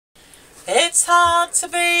It's hard to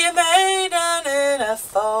be a maiden in a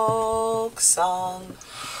folk song.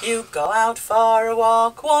 You go out for a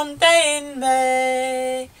walk one day in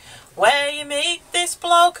May, where you meet this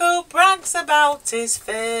bloke who brags about his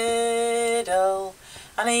fiddle,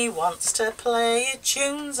 and he wants to play your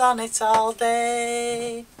tunes on it all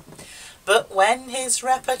day. But when his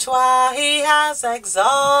repertoire he has exhausted,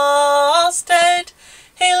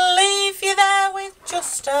 he'll leave you there with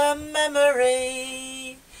just a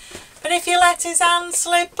memory. But if you let his hand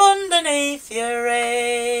slip underneath your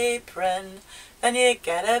apron, then you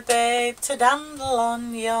get a babe to dandle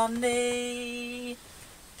on your knee.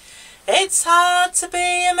 It's hard to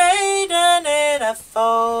be a maiden in a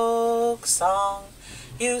folk song.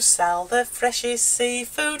 You sell the freshest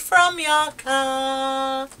seafood from your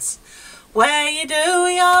cart, where you do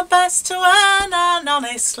your best to earn an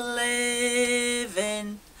honest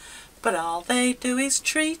living, but all they do is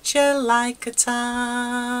treat you like a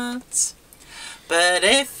tart. But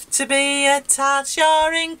if to be a tart's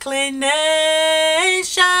your inclination,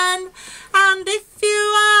 and if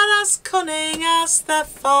you are as cunning as the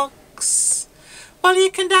fox, well, you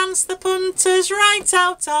can dance the punters right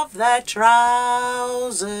out of their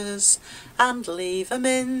trousers and leave 'em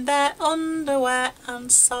in their underwear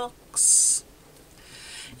and socks.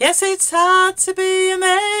 Yes, it's hard to be a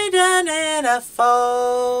maiden in a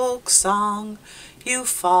folk song. You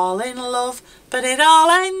fall in love, but it all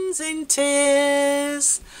ends in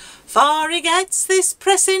tears, for he gets this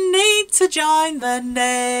pressing need to join the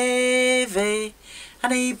Navy,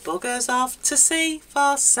 and he buggers off to sea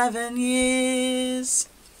for 7 years.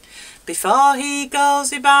 Before he goes,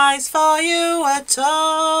 he buys for you a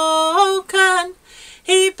token.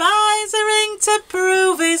 He buys a ring to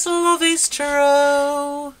prove his love is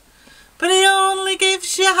true, but he only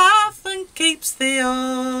gives you half and keeps the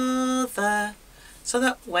other, so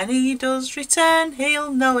that when he does return,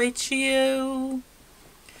 he'll know it's you.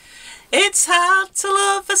 It's hard to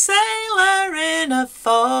love a sailor in a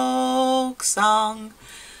folk song.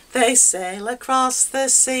 They sail across the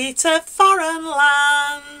sea to foreign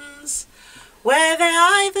lands, where they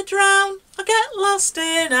either drown or get lost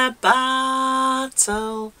in a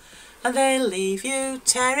battle, and they leave you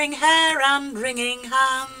tearing hair and wringing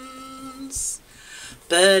hands.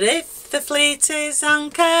 But if the fleet is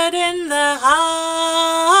anchored in the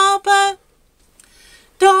harbour,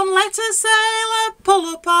 don't let a sailor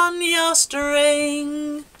pull upon your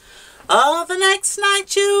string, or the next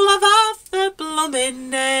night you'll have half the blooming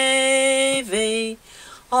Navy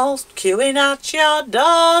all queuing at your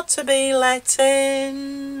door to be let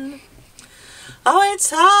in. Oh, it's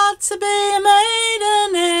hard to be a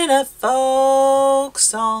maiden in a folk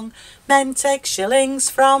song. Men take shillings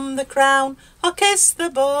from the crown or kiss the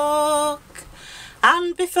book,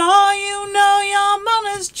 and before you know, your man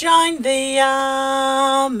has joined the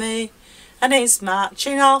army and is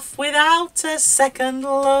marching off without a second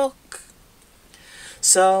look.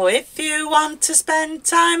 So if you want to spend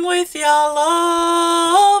time with your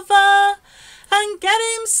lover and get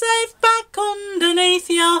him safe back underneath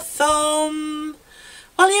your thumb,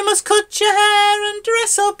 well, you must cut your hair and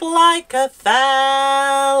dress up like a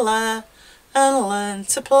fella and learn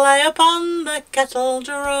to play upon the kettle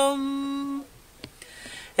drum.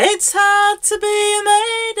 It's hard to be a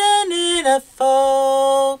maiden in a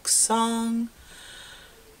folk song.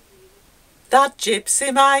 That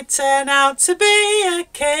gypsy might turn out to be a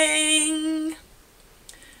king.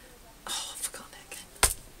 Oh, I've forgotten it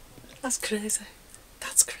again. That's crazy.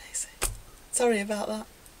 That's crazy. Sorry about that.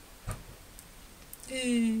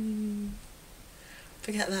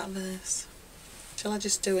 Forget that verse. Shall I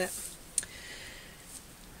just do it?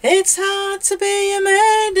 It's hard to be a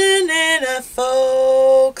maiden in a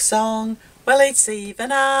folk song. Well, it's even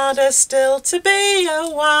harder still to be a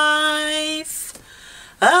wife.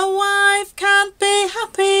 A wife can't be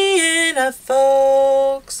happy in a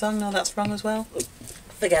folk song. No, that's wrong as well.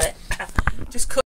 Forget it. Just cut.